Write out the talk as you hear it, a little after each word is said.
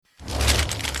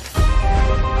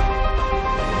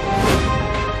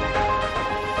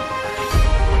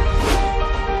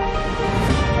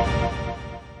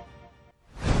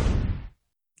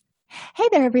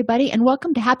Hi there, everybody, and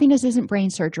welcome to Happiness Isn't Brain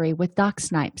Surgery with Doc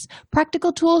Snipes,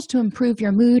 practical tools to improve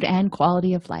your mood and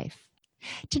quality of life.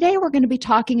 Today, we're going to be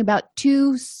talking about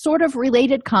two sort of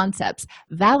related concepts,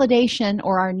 validation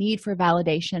or our need for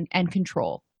validation and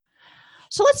control.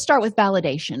 So let's start with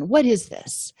validation. What is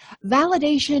this?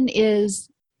 Validation is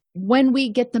when we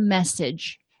get the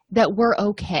message that we're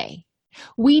okay.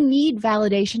 We need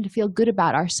validation to feel good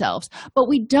about ourselves, but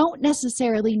we don't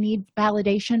necessarily need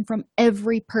validation from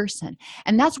every person.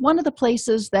 And that's one of the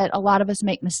places that a lot of us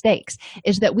make mistakes,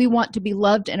 is that we want to be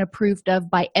loved and approved of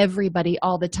by everybody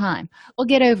all the time. Well,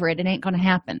 get over it. It ain't going to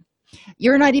happen.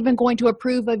 You're not even going to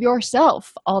approve of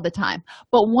yourself all the time.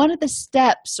 But one of the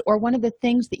steps or one of the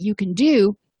things that you can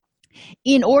do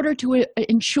in order to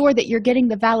ensure that you're getting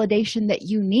the validation that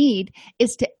you need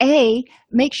is to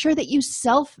make sure that you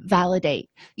self-validate.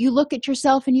 You look at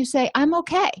yourself and you say, I'm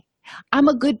okay. I'm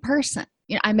a good person.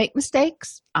 I make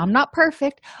mistakes. I'm not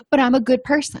perfect, but I'm a good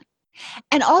person.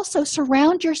 And also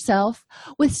surround yourself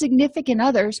with significant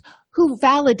others who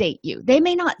validate you. They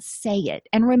may not say it.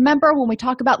 And remember, when we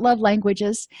talk about love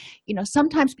languages,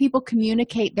 sometimes people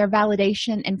communicate their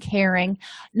validation and caring,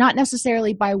 not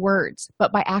necessarily by words,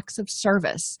 but by acts of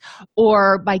service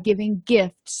or by giving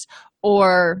gifts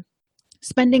or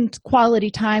spending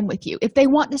quality time with you. If they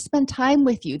want to spend time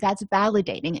with you, that's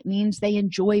validating. It means they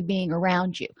enjoy being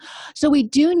around you. So we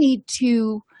do need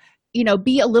to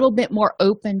be a little bit more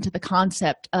open to the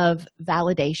concept of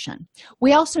validation.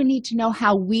 We also need to know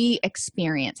how we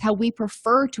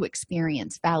prefer to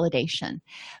experience validation.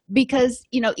 Because,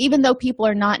 even though people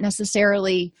are not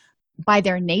necessarily by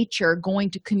their nature going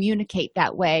to communicate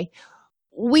that way,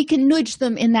 we can nudge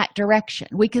them in that direction.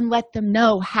 We can let them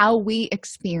know how we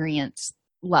experience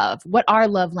love, what our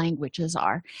love languages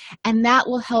are, and that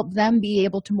will help them be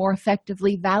able to more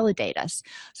effectively validate us.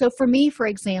 So for me, for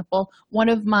example, one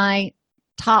of my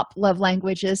top love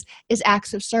languages is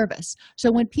acts of service.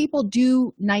 So when people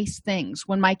do nice things,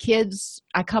 when I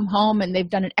come home and they've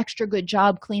done an extra good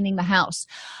job cleaning the house,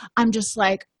 I'm just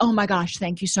like, oh my gosh,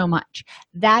 thank you so much.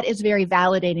 That is very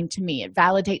validating to me. It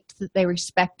validates that they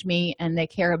respect me and they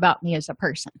care about me as a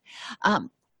person.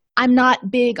 I'm not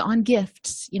big on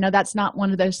gifts. That's not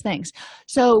one of those things.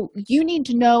 So you need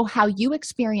to know how you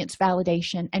experience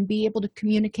validation and be able to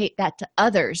communicate that to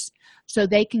others so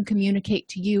they can communicate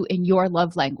to you in your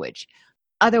love language.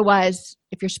 Otherwise,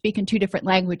 if you're speaking two different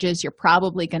languages, you're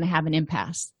probably going to have an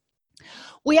impasse.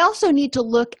 We also need to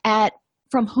look at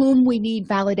from whom we need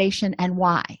validation and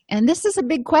why. And this is a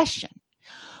big question.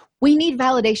 We need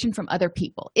validation from other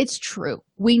people. It's true.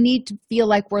 We need to feel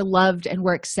like we're loved and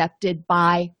we're accepted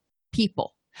by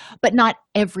people, but not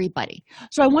everybody.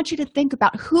 So I want you to think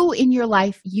about who in your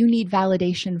life you need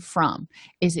validation from.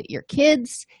 Is it your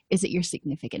kids? Is it your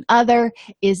significant other?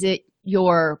 Is it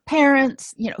your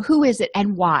parents? Who is it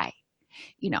and why?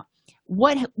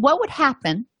 What would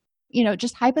happen,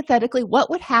 just hypothetically, what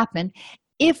would happen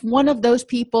if one of those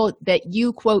people that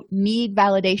you, quote, need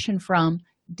validation from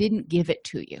didn't give it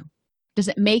to you? Does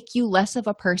it make you less of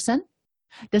a person?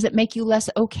 Does it make you less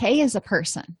okay as a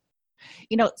person?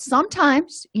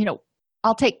 Sometimes,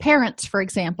 I'll take parents, for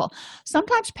example.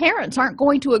 Sometimes parents aren't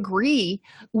going to agree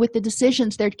with the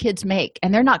decisions their kids make,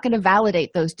 and they're not going to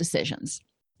validate those decisions.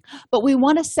 But we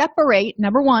want to separate,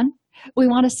 number one, we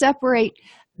want to separate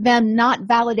them not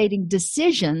validating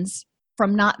decisions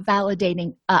from not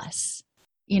validating us.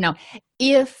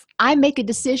 If I make a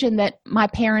decision that my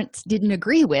parents didn't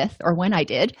agree with, or when I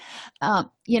did,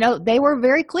 they were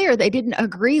very clear they didn't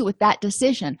agree with that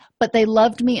decision, but they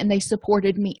loved me and they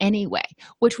supported me anyway,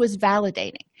 which was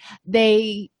validating.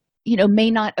 They,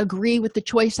 may not agree with the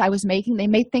choice I was making. They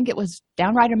may think it was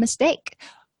downright a mistake,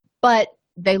 but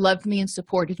they loved me and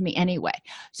supported me anyway.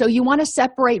 So you want to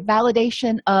separate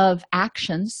validation of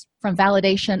actions from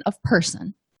validation of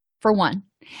person, for one.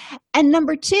 And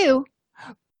number two,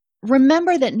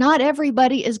 remember that not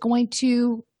everybody is going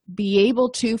to be able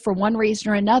to, for one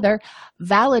reason or another,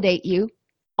 validate you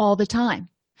all the time.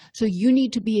 So you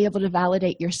need to be able to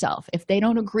validate yourself. If they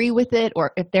don't agree with it,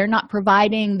 or if they're not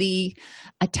providing the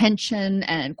attention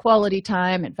and quality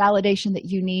time and validation that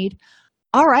you need,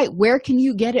 all right, where can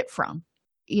you get it from?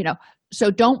 So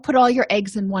don't put all your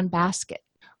eggs in one basket.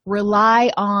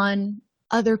 Rely on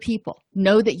other people.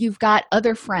 Know that you've got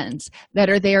other friends that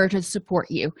are there to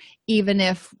support you, even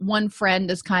if one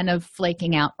friend is kind of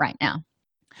flaking out right now.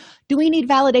 Do we need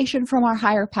validation from our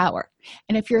higher power?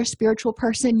 And if you're a spiritual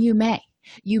person, you may.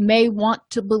 You may want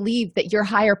to believe that your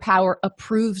higher power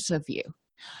approves of you.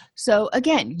 So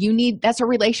again, that's a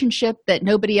relationship that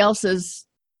nobody else is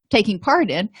taking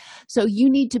part in. So you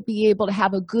need to be able to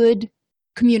have a good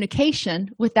communication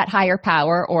with that higher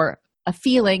power or a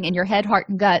feeling in your head, heart,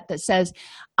 and gut that says,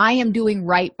 I am doing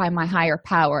right by my higher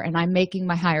power and I'm making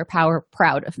my higher power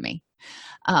proud of me.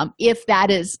 If that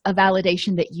is a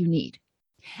validation that you need.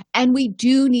 And we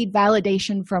do need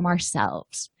validation from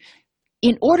ourselves.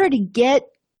 In order to get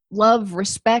love,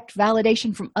 respect,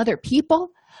 validation from other people,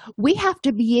 we have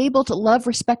to be able to love,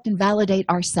 respect, and validate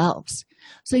ourselves.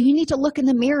 So you need to look in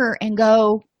the mirror and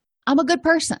go, I'm a good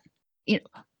person.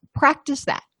 Practice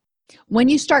that. When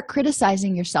you start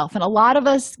criticizing yourself, and a lot of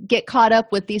us get caught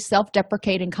up with these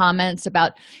self-deprecating comments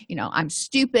about, I'm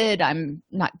stupid, I'm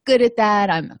not good at that,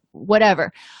 I'm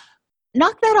whatever.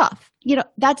 Knock that off.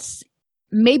 That's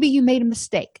maybe you made a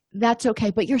mistake. That's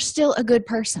okay, but you're still a good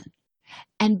person.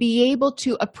 And be able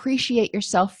to appreciate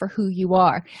yourself for who you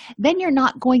are. Then you're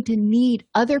not going to need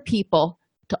other people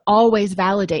to always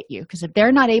validate you, because if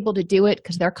they're not able to do it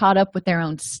because they're caught up with their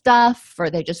own stuff, or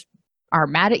they just are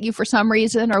mad at you for some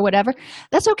reason or whatever,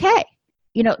 that's okay.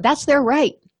 That's their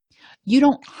right. You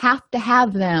don't have to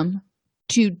have them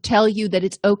to tell you that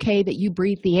it's okay that you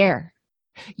breathe the air.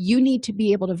 You need to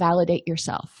be able to validate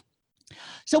yourself.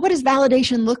 So what does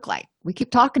validation look like? We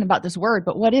keep talking about this word,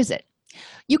 but what is it?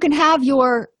 You can have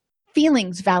your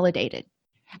feelings validated.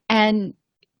 And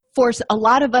for a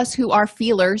lot of us who are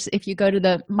feelers, if you go to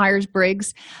the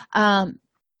Myers-Briggs,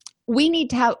 we need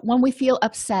to have, when we feel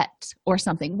upset or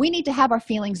something, we need to have our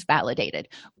feelings validated.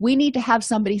 We need to have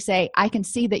somebody say, I can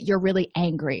see that you're really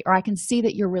angry, or I can see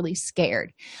that you're really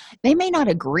scared. They may not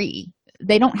agree.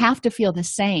 They don't have to feel the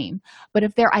same. But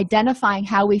if they're identifying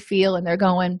how we feel and they're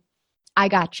going, I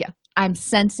got you. I'm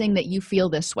sensing that you feel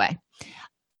this way.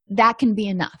 That can be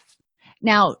enough.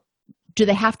 Now, do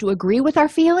they have to agree with our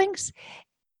feelings?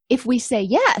 If we say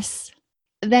yes,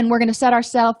 then we're going to set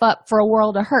ourselves up for a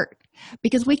world of hurt,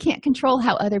 because we can't control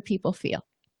how other people feel.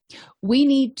 We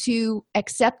need to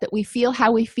accept that we feel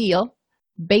how we feel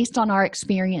based on our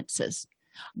experiences.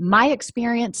 My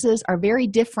experiences are very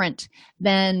different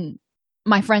than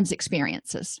my friends'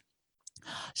 experiences.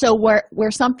 So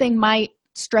where something might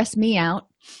stress me out,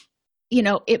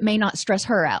 it may not stress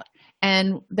her out.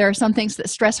 And there are some things that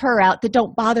stress her out that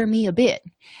don't bother me a bit.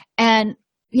 And,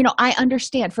 I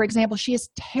understand. For example, she is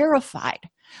terrified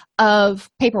of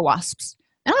paper wasps.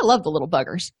 And I love the little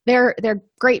buggers. They're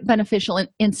great beneficial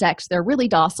insects. They're really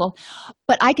docile.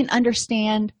 But I can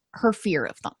understand her fear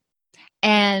of them.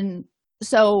 And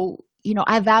so,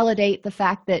 I validate the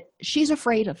fact that she's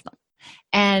afraid of them.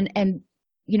 And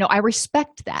I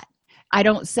respect that. I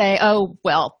don't say, oh,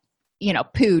 well,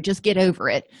 poo, just get over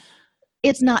it.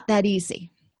 It's not that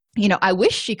easy. I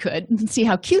wish she could and see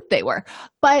how cute they were,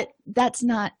 but that's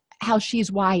not how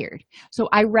she's wired. So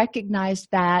I recognize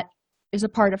that is a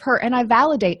part of her, and I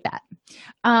validate that.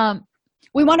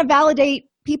 We want to validate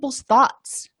people's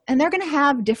thoughts, and they're going to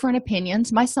have different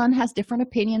opinions. My son has different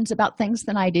opinions about things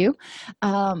than I do.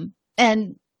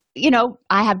 And,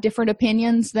 I have different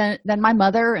opinions than my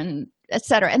mother, and et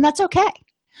cetera. And that's okay.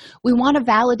 We want to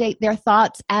validate their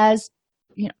thoughts as,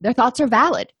 their thoughts are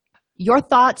valid. Your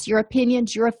thoughts, your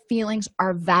opinions, your feelings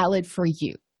are valid for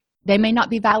you. They may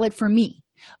not be valid for me,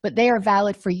 but they are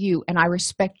valid for you, and I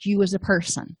respect you as a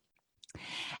person.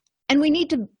 And we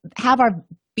need to have our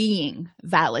being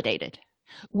validated.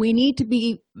 We need to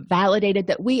be validated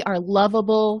that we are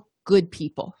lovable, good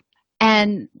people.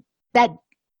 And that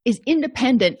is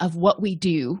independent of what we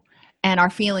do and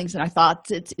our feelings and our thoughts.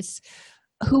 It's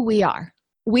who we are.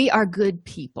 We are good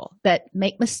people that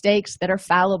make mistakes, that are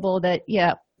fallible, that,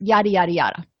 yada, yada,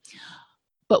 yada.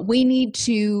 But we need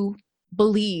to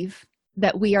believe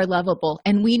that we are lovable,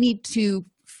 and we need to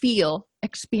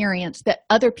experience that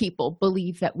other people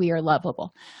believe that we are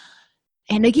lovable.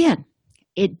 And again,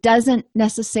 it doesn't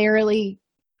necessarily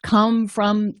come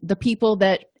from the people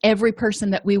that every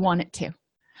person that we want it to.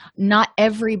 Not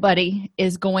everybody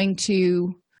is going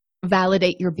to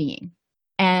validate your being.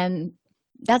 And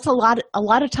that's a lot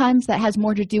of times that has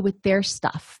more to do with their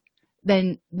stuff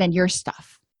than your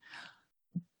stuff.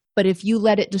 But if you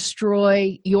let it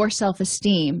destroy your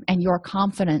self-esteem and your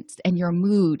confidence and your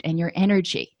mood and your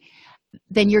energy,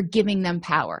 then you're giving them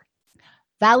power.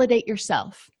 Validate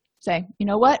yourself. Say, you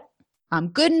know what? I'm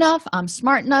good enough, I'm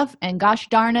smart enough, and gosh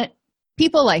darn it,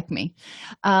 people like me.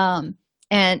 And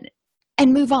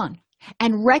move on.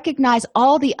 And recognize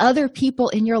all the other people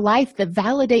in your life that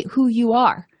validate who you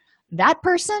are. That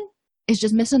person is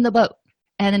just missing the boat.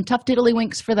 And then tough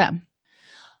tiddlywinks for them.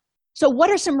 So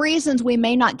what are some reasons we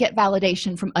may not get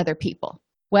validation from other people?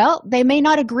 Well, they may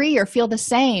not agree or feel the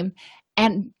same,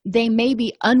 and they may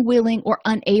be unwilling or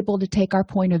unable to take our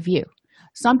point of view.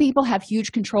 Some people have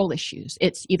huge control issues.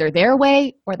 It's either their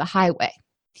way or the highway.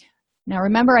 Now,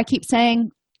 remember, I keep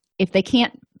saying, if they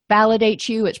can't validates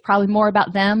you, it's probably more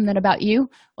about them than about you.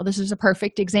 Well, this is a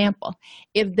perfect example.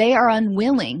 If they are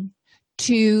unwilling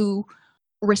to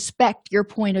respect your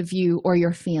point of view or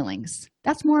your feelings,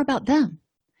 that's more about them.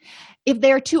 If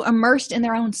they're too immersed in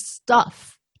their own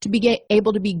stuff to be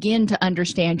able to begin to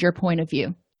understand your point of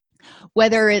view,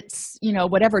 whether it's,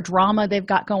 whatever drama they've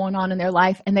got going on in their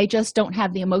life, and they just don't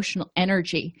have the emotional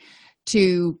energy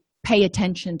to pay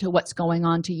attention to what's going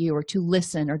on to you or to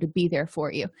listen or to be there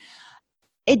for you,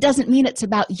 it doesn't mean it's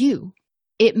about you.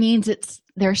 It means it's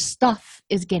their stuff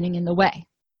is getting in the way.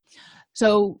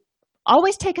 So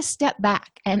always take a step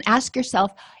back and ask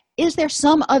yourself, is there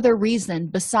some other reason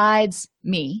besides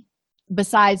me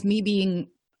being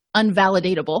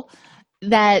unvalidatable,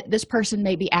 that this person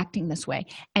may be acting this way?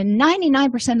 And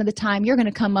 99% of the time, you're going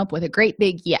to come up with a great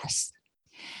big yes.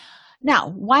 Now,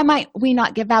 why might we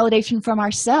not get validation from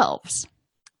ourselves?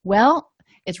 Well,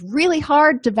 it's really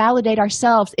hard to validate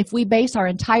ourselves if we base our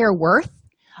entire worth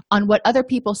on what other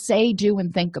people say, do,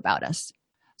 and think about us.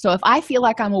 So if I feel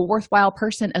like I'm a worthwhile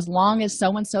person as long as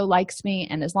so-and-so likes me,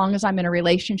 and as long as I'm in a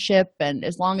relationship, and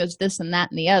as long as this and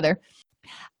that and the other,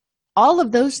 all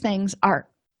of those things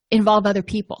involve other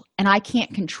people, and I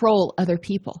can't control other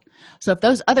people. So if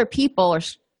those other people are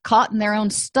caught in their own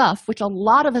stuff, which a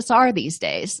lot of us are these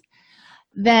days,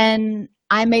 then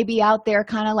I may be out there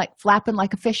kind of like flapping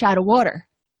like a fish out of water.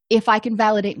 If I can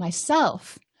validate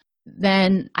myself,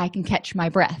 then I can catch my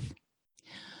breath.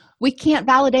 We can't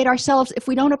validate ourselves if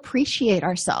we don't appreciate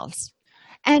ourselves.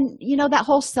 And, that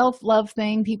whole self-love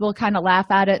thing, people kind of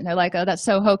laugh at it and they're like, oh, that's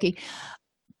so hokey.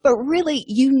 But really,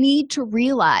 you need to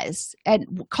realize, and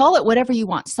call it whatever you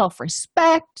want,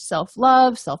 self-respect,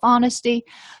 self-love, self-honesty.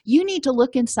 You need to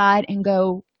look inside and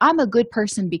go, I'm a good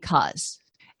person because.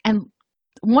 And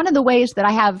one of the ways that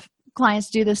I have clients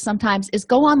do this sometimes is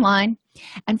go online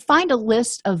and find a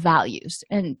list of values.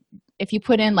 And if you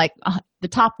put in like the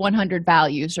top 100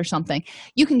 values or something,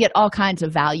 you can get all kinds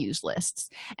of values lists.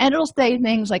 And it'll say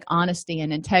things like honesty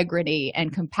and integrity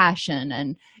and compassion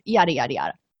and yada, yada,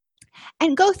 yada.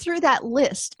 And go through that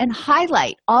list and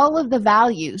highlight all of the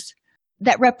values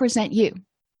that represent you.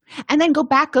 And then go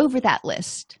back over that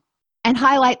list and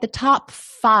highlight the top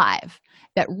 5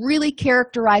 that really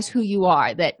characterize who you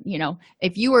are. That,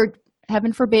 if you were,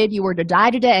 heaven forbid, you were to die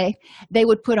today, they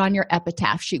would put on your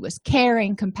epitaph. She was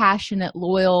caring, compassionate,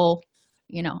 loyal.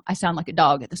 I sound like a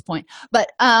dog at this point.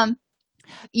 But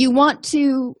you want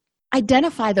to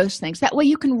identify those things. That way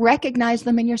you can recognize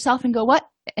them in yourself and go, what?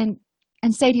 And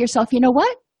say to yourself, you know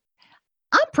what?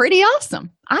 I'm pretty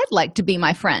awesome. I'd like to be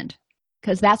my friend,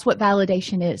 because that's what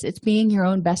validation is. It's being your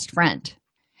own best friend.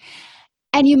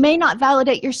 And you may not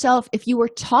validate yourself if you were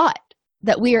taught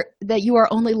that you are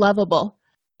only lovable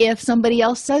if somebody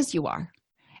else says you are.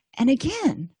 And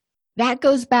again, that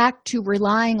goes back to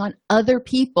relying on other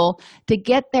people to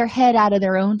get their head out of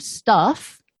their own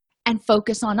stuff and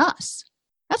focus on us.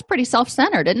 That's pretty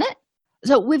self-centered, isn't it?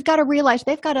 So we've got to realize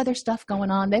they've got other stuff going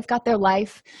on. They've got their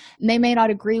life, and they may not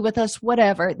agree with us,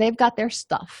 whatever. They've got their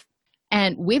stuff,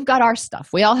 and we've got our stuff.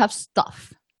 We all have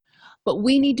stuff. But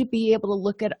we need to be able to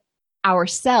look at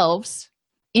ourselves,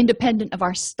 independent of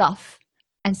our stuff,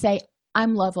 and say,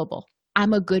 I'm lovable.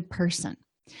 I'm a good person.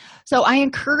 So I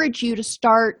encourage you to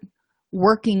start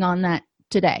working on that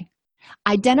today.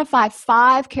 Identify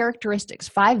 5 characteristics,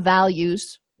 5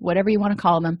 values, whatever you want to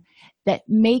call them, that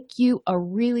make you a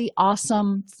really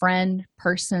awesome friend,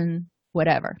 person,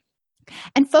 whatever.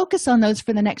 And focus on those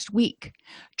for the next week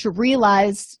to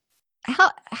realize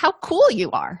how cool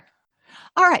you are.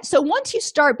 All right, so once you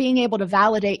start being able to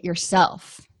validate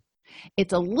yourself,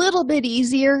 it's a little bit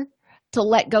easier to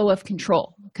let go of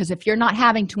control. Because if you're not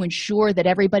having to ensure that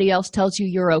everybody else tells you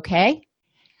you're okay,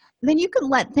 then you can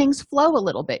let things flow a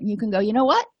little bit. And you can go, you know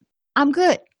what? I'm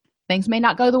good. Things may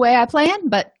not go the way I planned,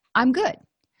 but I'm good.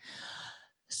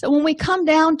 So when we come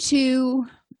down to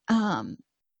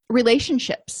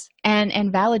relationships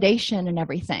and validation and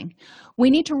everything, we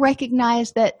need to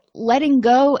recognize that letting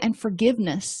go and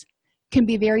forgiveness can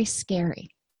be very scary.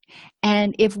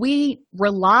 And if we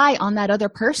rely on that other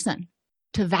person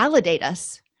to validate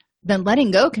us, then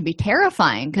letting go can be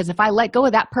terrifying, because if I let go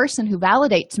of that person who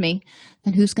validates me,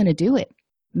 then who's going to do it?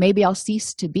 Maybe I'll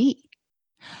cease to be.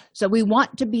 So we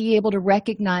want to be able to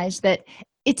recognize that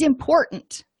it's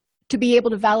important to be able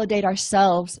to validate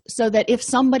ourselves so that if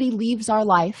somebody leaves our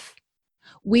life,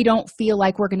 we don't feel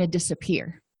like we're going to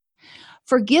disappear.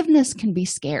 Forgiveness can be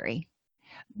scary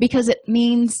because it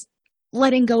means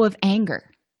letting go of anger.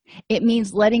 It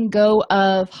means letting go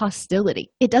of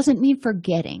hostility. It doesn't mean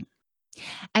forgetting.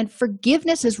 And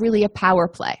forgiveness is really a power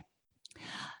play.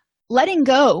 Letting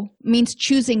go means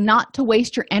choosing not to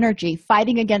waste your energy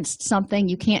fighting against something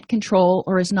you can't control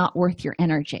or is not worth your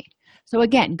energy. So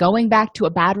again, going back to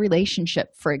a bad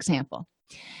relationship, for example,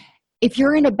 if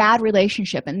you're in a bad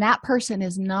relationship and that person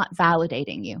is not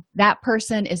validating you, that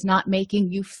person is not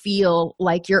making you feel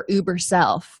like your uber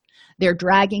self, they're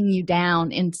dragging you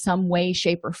down in some way,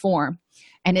 shape, or form,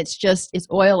 and it's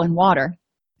oil and water,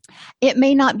 it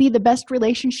may not be the best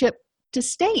relationship to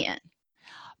stay in.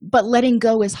 But letting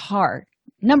go is hard.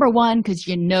 Number one, because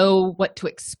you know what to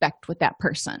expect with that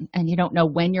person, and you don't know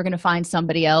when you're going to find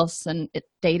somebody else, and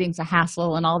dating's a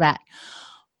hassle and all that.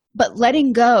 But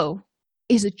letting go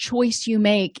is a choice you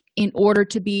make in order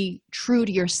to be true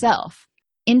to yourself.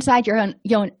 Inside your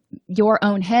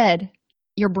own head,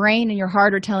 your brain and your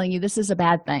heart are telling you this is a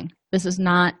bad thing. This is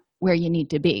not where you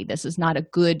need to be. This is not a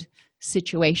good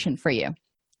situation for you.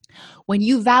 When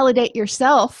you validate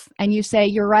yourself and you say,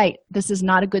 you're right, this is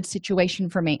not a good situation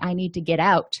for me, I need to get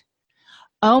out.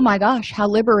 Oh my gosh, how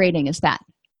liberating is that?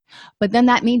 But then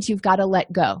that means you've got to let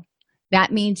go.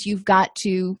 That means you've got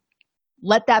to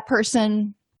let that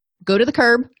person go to the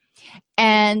curb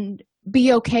and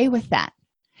be okay with that,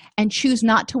 and choose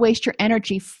not to waste your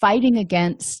energy fighting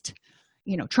against,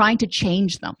 trying to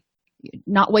change them.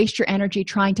 Not waste your energy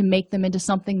trying to make them into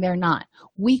something they're not.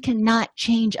 We cannot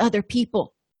change other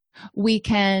people. We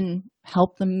can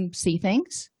help them see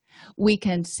things. We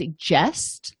can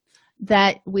suggest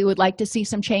that we would like to see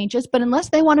some changes, but unless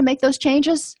they want to make those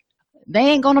changes, they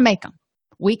ain't going to make them.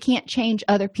 We can't change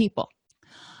other people.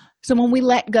 So when we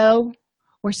let go,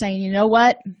 we're saying, you know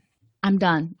what? I'm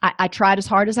done. I tried as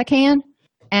hard as I can,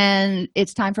 and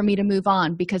it's time for me to move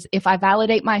on, because if I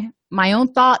validate my own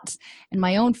thoughts and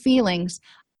my own feelings,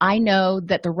 I know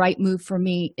that the right move for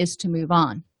me is to move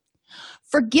on.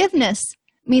 Forgiveness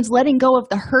means letting go of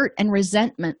the hurt and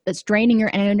resentment that's draining your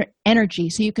energy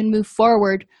so you can move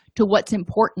forward to what's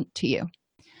important to you.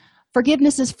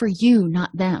 Forgiveness is for you, not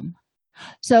them.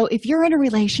 So if you're in a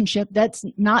relationship that's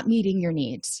not meeting your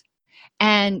needs,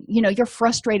 and you're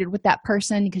frustrated with that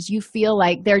person because you feel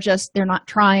like they're not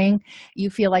trying, you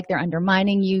feel like they're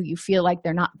undermining you, you feel like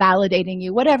they're not validating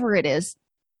you, whatever it is,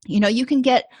 you can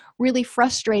get really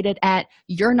frustrated at,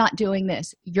 you're not doing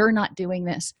this, you're not doing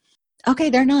this. Okay,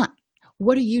 they're not.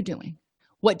 What are you doing?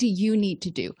 What do you need to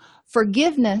do?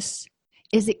 Forgiveness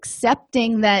is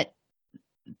accepting that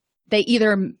they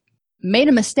either made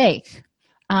a mistake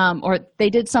or they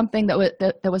did something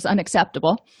that was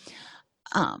unacceptable,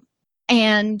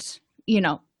 and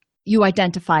you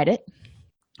identified it,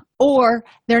 or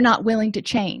they're not willing to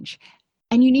change,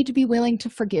 and you need to be willing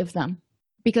to forgive them,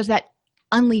 because that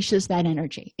unleashes that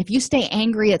energy. If you stay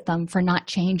angry at them for not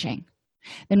changing,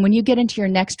 then when you get into your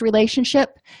next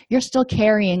relationship, you're still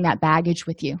carrying that baggage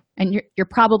with you, and you're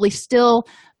probably still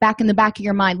back in the back of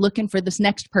your mind looking for this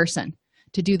next person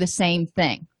to do the same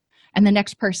thing, and the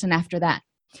next person after that.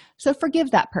 So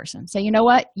forgive that person. Say, you know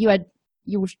what, you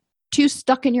were too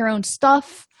stuck in your own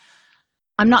stuff.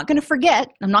 I'm not going to forget.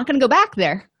 I'm not going to go back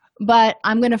there, but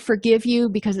I'm going to forgive you,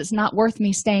 because it's not worth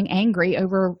me staying angry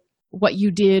over what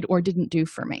you did or didn't do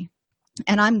for me,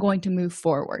 and I'm going to move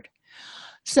forward.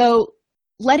 So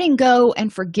letting go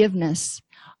and forgiveness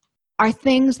are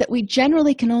things that we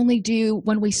generally can only do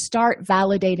when we start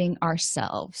validating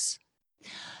ourselves.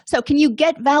 So can you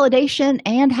get validation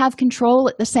and have control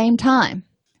at the same time?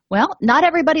 Well, not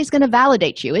everybody's going to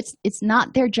validate you. It's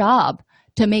not their job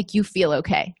to make you feel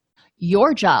okay.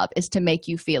 Your job is to make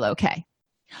you feel okay.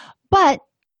 But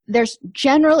you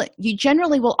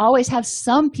generally will always have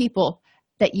some people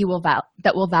that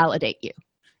will validate you.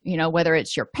 Whether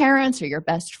it's your parents or your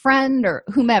best friend or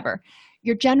whomever,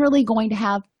 you're generally going to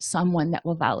have someone that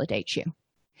will validate you.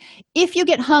 If you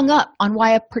get hung up on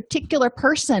why a particular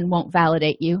person won't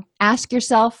validate you, ask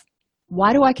yourself,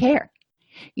 why do I care?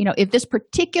 If this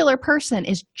particular person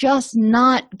is just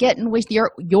not getting with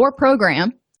your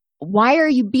program, why are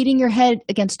you beating your head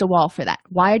against a wall for that?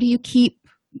 Why do you keep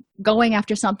going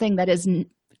after something that is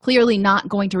clearly not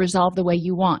going to resolve the way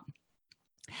you want?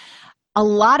 A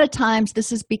lot of times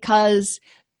this is because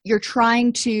you're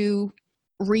trying to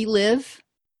relive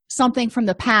something from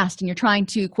the past, and you're trying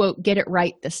to, quote, get it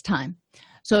right this time.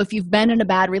 So if you've been in a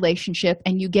bad relationship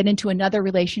and you get into another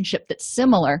relationship that's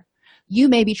similar, you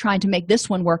may be trying to make this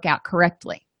one work out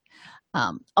correctly.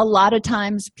 A lot of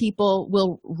times people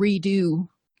will redo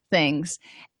things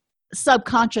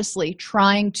subconsciously,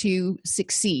 trying to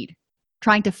succeed,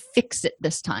 trying to fix it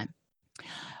this time.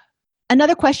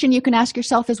 Another question you can ask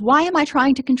yourself is, why am I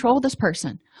trying to control this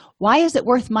person? Why is it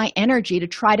worth my energy to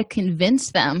try to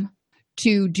convince them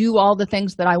to do all the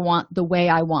things that I want the way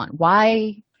I want?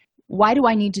 Why do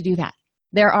I need to do that?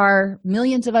 There are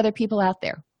millions of other people out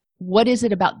there. what is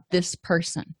it about this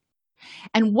person?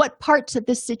 And what parts of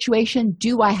this situation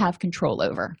do I have control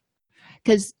over?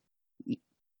 Because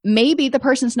maybe the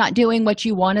person's not doing what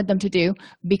you wanted them to do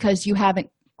because you haven't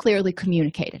clearly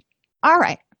communicated. All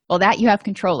right, well, that you have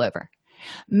control over.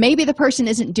 Maybe the person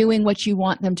isn't doing what you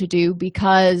want them to do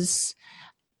because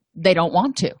they don't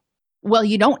want to. Well,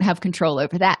 you don't have control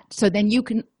over that. So then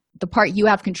the part you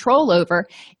have control over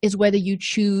is whether you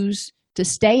choose to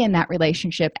stay in that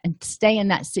relationship and stay in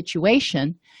that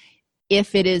situation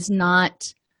if it is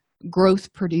not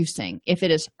growth producing, if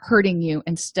it is hurting you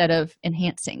instead of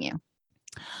enhancing you.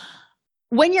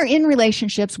 When you're in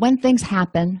relationships, when things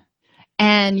happen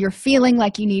and you're feeling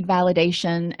like you need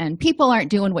validation and people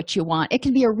aren't doing what you want, it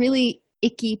can be a really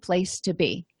icky place to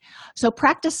be. So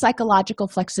practice psychological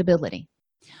flexibility.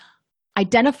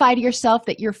 Identify to yourself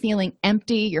that you're feeling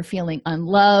empty, you're feeling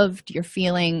unloved, you're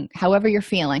feeling however you're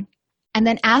feeling, and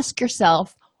then ask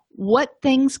yourself, what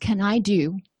things can I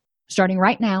do starting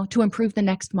right now to improve the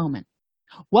next moment?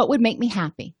 What would make me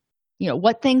happy?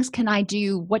 What things can I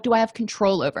do? What do I have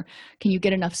control over? Can you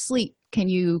get enough sleep? Can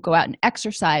you go out and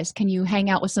exercise? Can you hang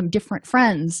out with some different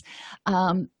friends?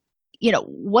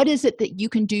 What is it that you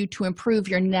can do to improve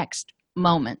your next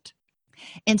moment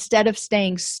instead of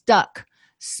staying stuck,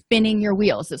 spinning your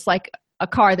wheels? It's like a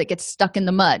car that gets stuck in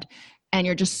the mud and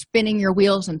you're just spinning your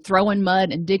wheels and throwing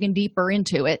mud and digging deeper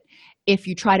into it. If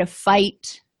you try to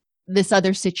fight this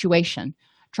other situation,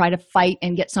 try to fight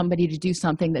and get somebody to do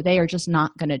something that they are just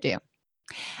not going to do.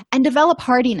 And develop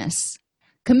hardiness,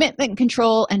 commitment,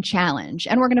 control, and challenge.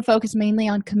 And we're going to focus mainly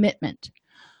on commitment.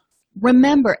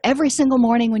 Remember, every single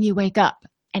morning when you wake up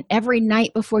and every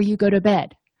night before you go to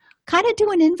bed, kind of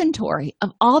do an inventory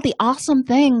of all the awesome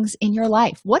things in your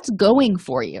life. What's going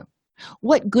for you?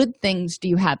 What good things do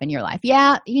you have in your life?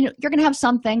 Yeah, you're going to have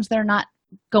some things that are not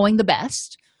going the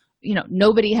best.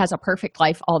 Nobody has a perfect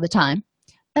life all the time.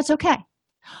 That's okay.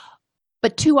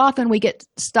 But too often we get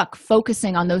stuck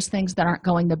focusing on those things that aren't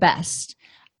going the best.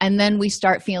 And then we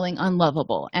start feeling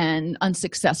unlovable and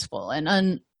unsuccessful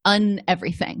and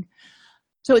everything.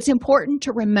 So it's important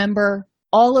to remember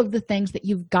all of the things that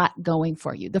you've got going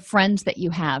for you, the friends that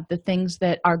you have, the things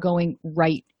that are going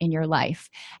right in your life.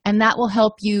 And that will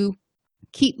help you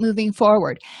keep moving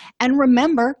forward. And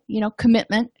remember,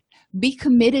 commitment. Be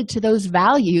committed to those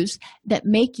values that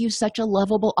make you such a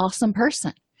lovable, awesome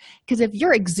person. Because if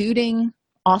you're exuding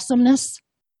awesomeness,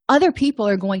 other people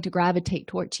are going to gravitate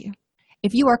towards you.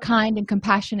 If you are kind and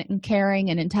compassionate and caring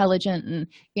and intelligent and,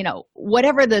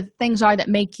 whatever the things are that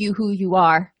make you who you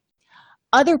are,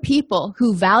 other people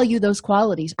who value those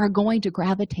qualities are going to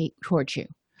gravitate towards you.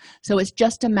 So it's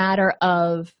just a matter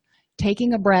of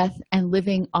taking a breath and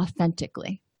living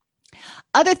authentically.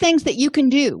 Other things that you can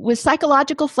do with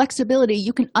psychological flexibility,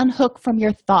 you can unhook from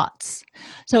your thoughts.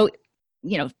 So,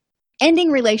 ending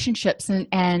relationships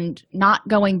and not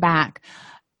going back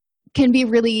can be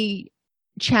really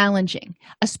challenging,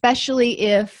 especially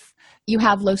if you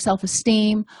have low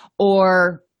self-esteem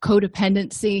or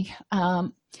codependency.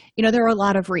 There are a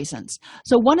lot of reasons.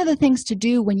 So one of the things to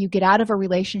do when you get out of a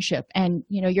relationship and,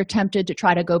 you're tempted to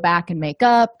try to go back and make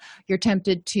up, you're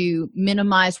tempted to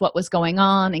minimize what was going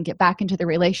on and get back into the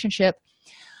relationship.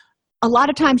 A lot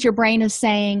of times your brain is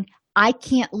saying, I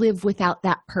can't live without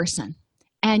that person.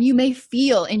 And you may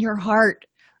feel in your heart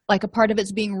like a part of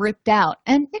it's being ripped out.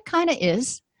 And it kind of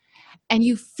is. And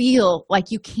you feel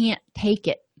like you can't take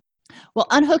it. Well,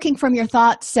 unhooking from your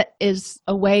thoughts is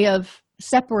a way of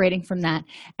separating from that.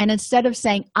 And instead of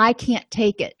saying, I can't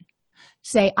take it,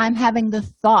 say, I'm having the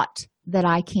thought that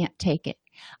I can't take it.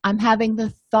 I'm having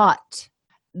the thought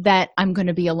that I'm going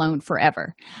to be alone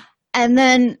forever. And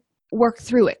then work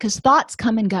through it because thoughts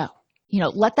come and go.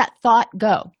 Let that thought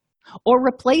go or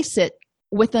replace it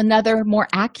with another more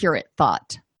accurate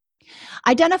thought.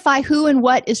 Identify who and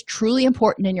what is truly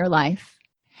important in your life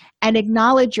and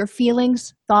acknowledge your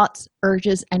feelings, thoughts,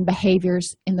 urges, and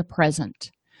behaviors in the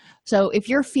present. So if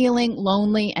you're feeling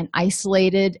lonely and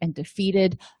isolated and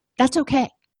defeated, that's okay.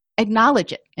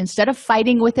 Acknowledge it. Instead of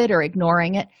fighting with it or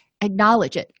ignoring it,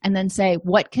 acknowledge it and then say,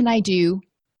 what can I do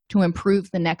to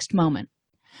improve the next moment?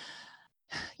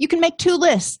 You can make 2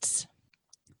 lists.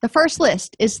 The first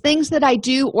list is things that I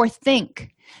do or think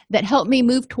that help me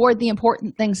move toward the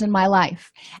important things in my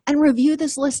life. And review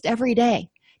this list every day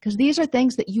because these are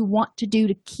things that you want to do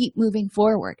to keep moving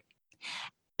forward.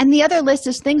 And the other list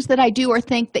is things that I do or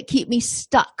think that keep me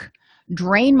stuck,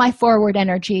 drain my forward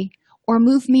energy, or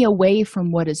move me away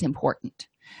from what is important.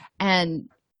 And,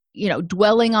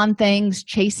 dwelling on things,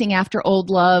 chasing after old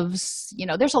loves,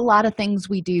 there's a lot of things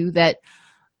we do that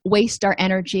waste our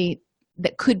energy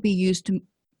that could be used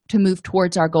to move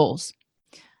towards our goals.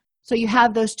 So you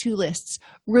have those two lists.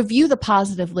 Review the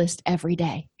positive list every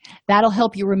day. That'll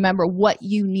help you remember what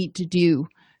you need to do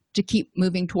to keep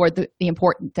moving toward the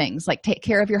important things, like take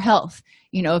care of your health.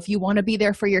 If you want to be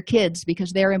there for your kids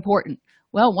because they're important,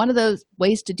 well, one of those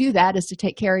ways to do that is to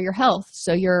take care of your health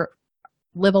so you're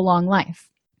live a long life.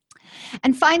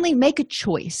 And finally, make a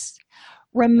choice.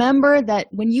 Remember that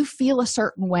when you feel a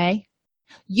certain way,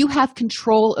 you have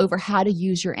control over how to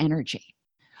use your energy.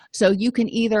 So you can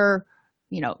either,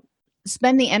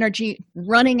 spend the energy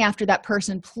running after that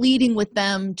person, pleading with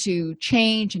them to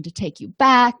change and to take you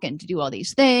back and to do all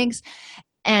these things,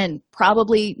 and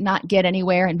probably not get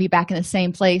anywhere and be back in the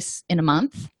same place in a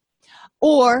month.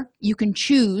 Or you can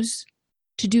choose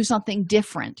to do something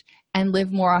different and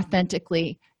live more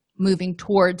authentically, moving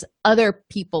towards other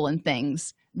people and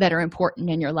things that are important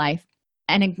in your life,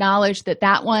 and acknowledge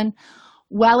that one,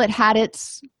 while it had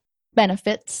its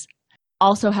benefits,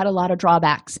 also had a lot of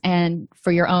drawbacks. And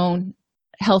for your own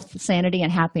health, sanity,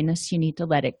 and happiness, you need to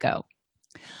let it go.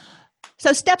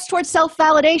 So steps towards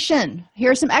self-validation.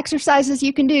 Here are some exercises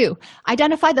you can do.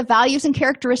 Identify the values and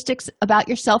characteristics about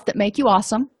yourself that make you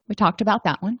awesome. We talked about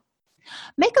that one.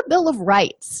 Make a bill of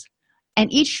rights.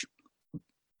 And each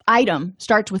item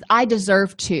starts with, I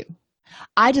deserve to.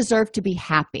 I deserve to be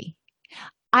happy.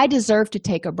 I deserve to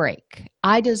take a break.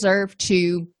 I deserve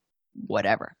to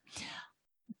whatever.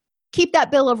 Keep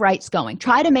that bill of rights going.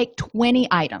 Try to make 20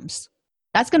 items.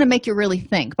 That's going to make you really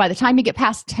think. By the time you get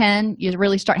past 10, you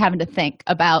really start having to think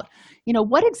about,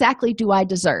 what exactly do I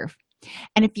deserve?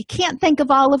 And if you can't think of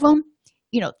all of them,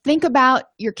 think about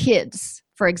your kids,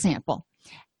 for example,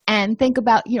 and think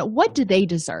about, what do they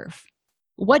deserve?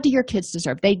 What do your kids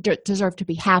deserve? They deserve to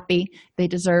be happy. They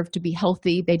deserve to be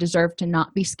healthy. They deserve to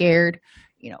not be scared.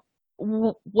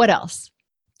 What else?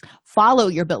 Follow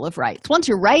your bill of rights. Once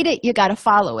you write it, you got to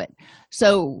follow it.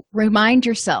 So remind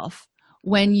yourself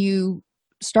when you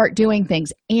start doing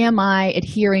things, am I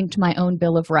adhering to my own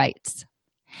bill of rights?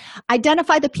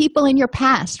 Identify the people in your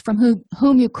past from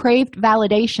whom you craved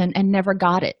validation and never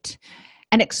got it,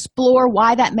 and explore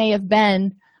why that may have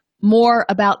been more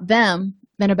about them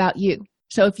than about you.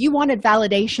 So if you wanted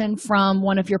validation from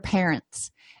one of your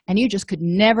parents and you just could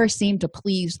never seem to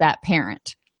please that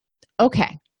parent,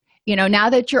 okay, now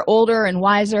that you're older and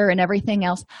wiser and everything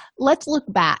else, let's look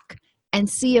back and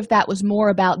see if that was more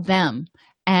about them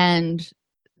and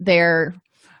their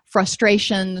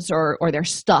frustrations or their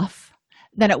stuff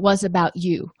than it was about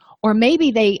you. Or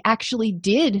maybe they actually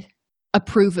did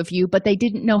approve of you, but they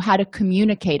didn't know how to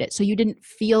communicate it, so you didn't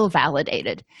feel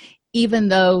validated, even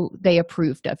though they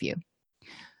approved of you.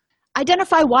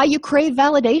 Identify why you crave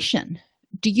validation.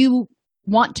 Do you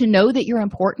want to know that you're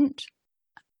important?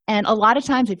 And a lot of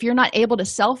times, if you're not able to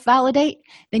self-validate,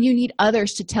 then you need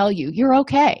others to tell you you're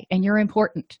okay and you're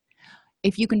important.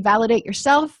 If you can validate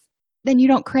yourself, then you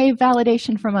don't crave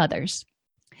validation from others.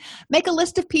 Make a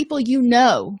list of people you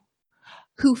know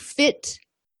who fit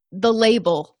the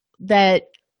label that,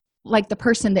 like the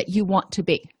person that you want to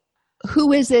be.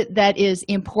 Who is it that is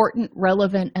important,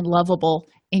 relevant, and lovable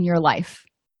in your life?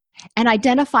 And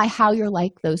identify how you're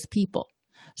like those people.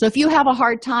 So if you have a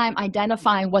hard time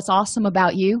identifying what's awesome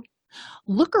about you,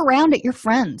 look around at your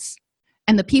friends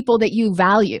and the people that you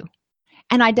value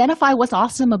and identify what's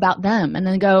awesome about them, and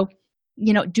then go,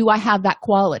 do I have that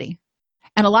quality?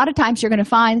 And a lot of times you're going to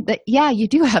find that, yeah, you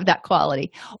do have that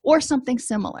quality or something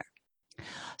similar.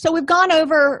 So we've gone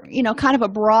over, kind of a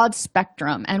broad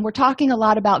spectrum, and we're talking a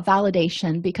lot about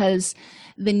validation because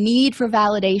the need for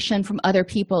validation from other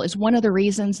people is one of the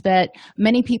reasons that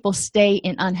many people stay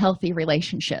in unhealthy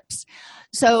relationships.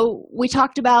 So we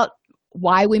talked about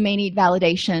why we may need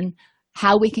validation,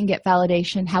 how we can get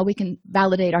validation, how we can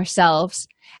validate ourselves.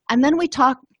 And then we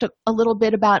talked a little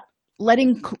bit about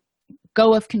letting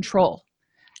go of control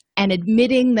and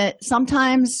admitting that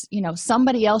sometimes,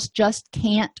 somebody else just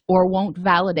can't or won't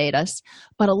validate us.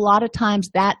 But a lot of times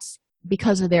that's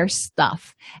because of their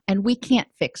stuff, and we can't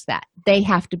fix that. They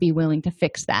have to be willing to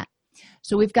fix that.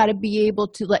 So we've got to be able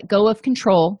to let go of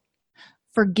control,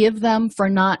 forgive them for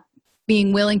not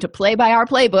being willing to play by our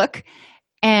playbook,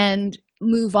 and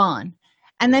move on.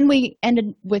 And then we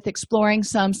ended with exploring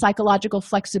some psychological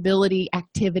flexibility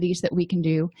activities that we can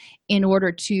do in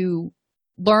order to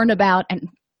learn about and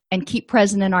keep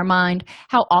present in our mind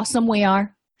how awesome we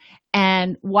are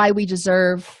and why we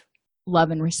deserve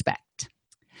love and respect.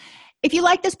 If you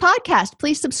like this podcast,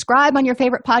 please subscribe on your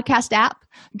favorite podcast app,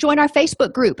 join our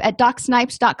Facebook group at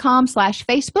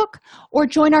docsnipes.com/Facebook, or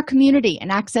join our community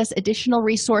and access additional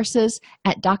resources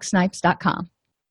at docsnipes.com.